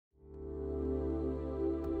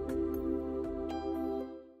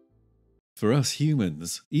For us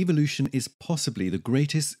humans, evolution is possibly the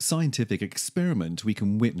greatest scientific experiment we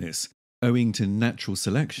can witness. Owing to natural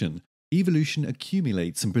selection, evolution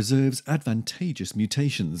accumulates and preserves advantageous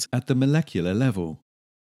mutations at the molecular level,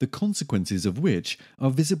 the consequences of which are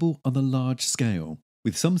visible on a large scale,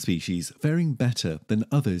 with some species faring better than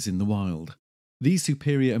others in the wild. These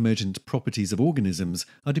superior emergent properties of organisms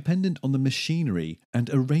are dependent on the machinery and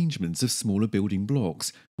arrangements of smaller building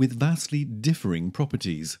blocks with vastly differing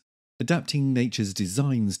properties. Adapting nature's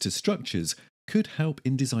designs to structures could help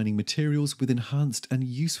in designing materials with enhanced and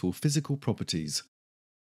useful physical properties.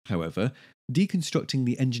 However, deconstructing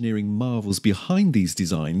the engineering marvels behind these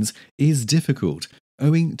designs is difficult,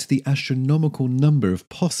 owing to the astronomical number of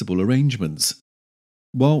possible arrangements.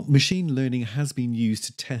 While machine learning has been used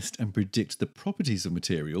to test and predict the properties of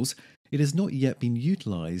materials, it has not yet been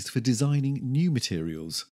utilized for designing new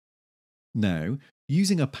materials. Now,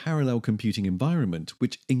 using a parallel computing environment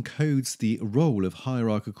which encodes the role of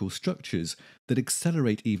hierarchical structures that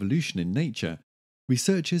accelerate evolution in nature,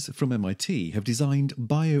 researchers from MIT have designed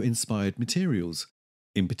bio-inspired materials.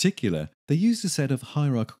 In particular, they used a set of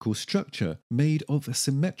hierarchical structure made of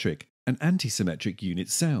symmetric and antisymmetric unit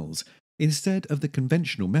cells, instead of the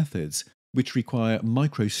conventional methods, which require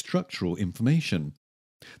microstructural information.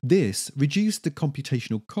 This reduced the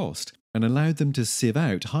computational cost and allowed them to sieve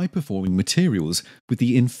out high-performing materials, with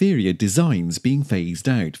the inferior designs being phased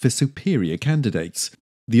out for superior candidates.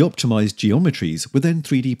 The optimized geometries were then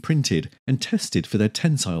 3D printed and tested for their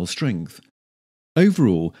tensile strength.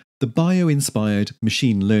 Overall, the bio-inspired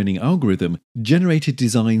machine learning algorithm generated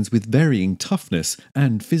designs with varying toughness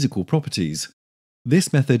and physical properties.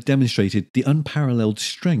 This method demonstrated the unparalleled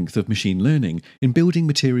strength of machine learning in building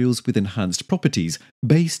materials with enhanced properties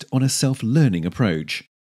based on a self-learning approach.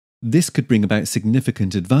 This could bring about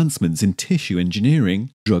significant advancements in tissue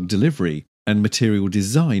engineering, drug delivery, and material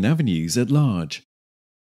design avenues at large.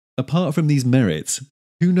 Apart from these merits,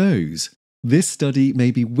 who knows? This study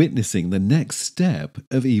may be witnessing the next step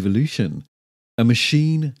of evolution. A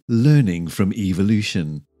machine learning from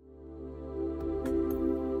evolution.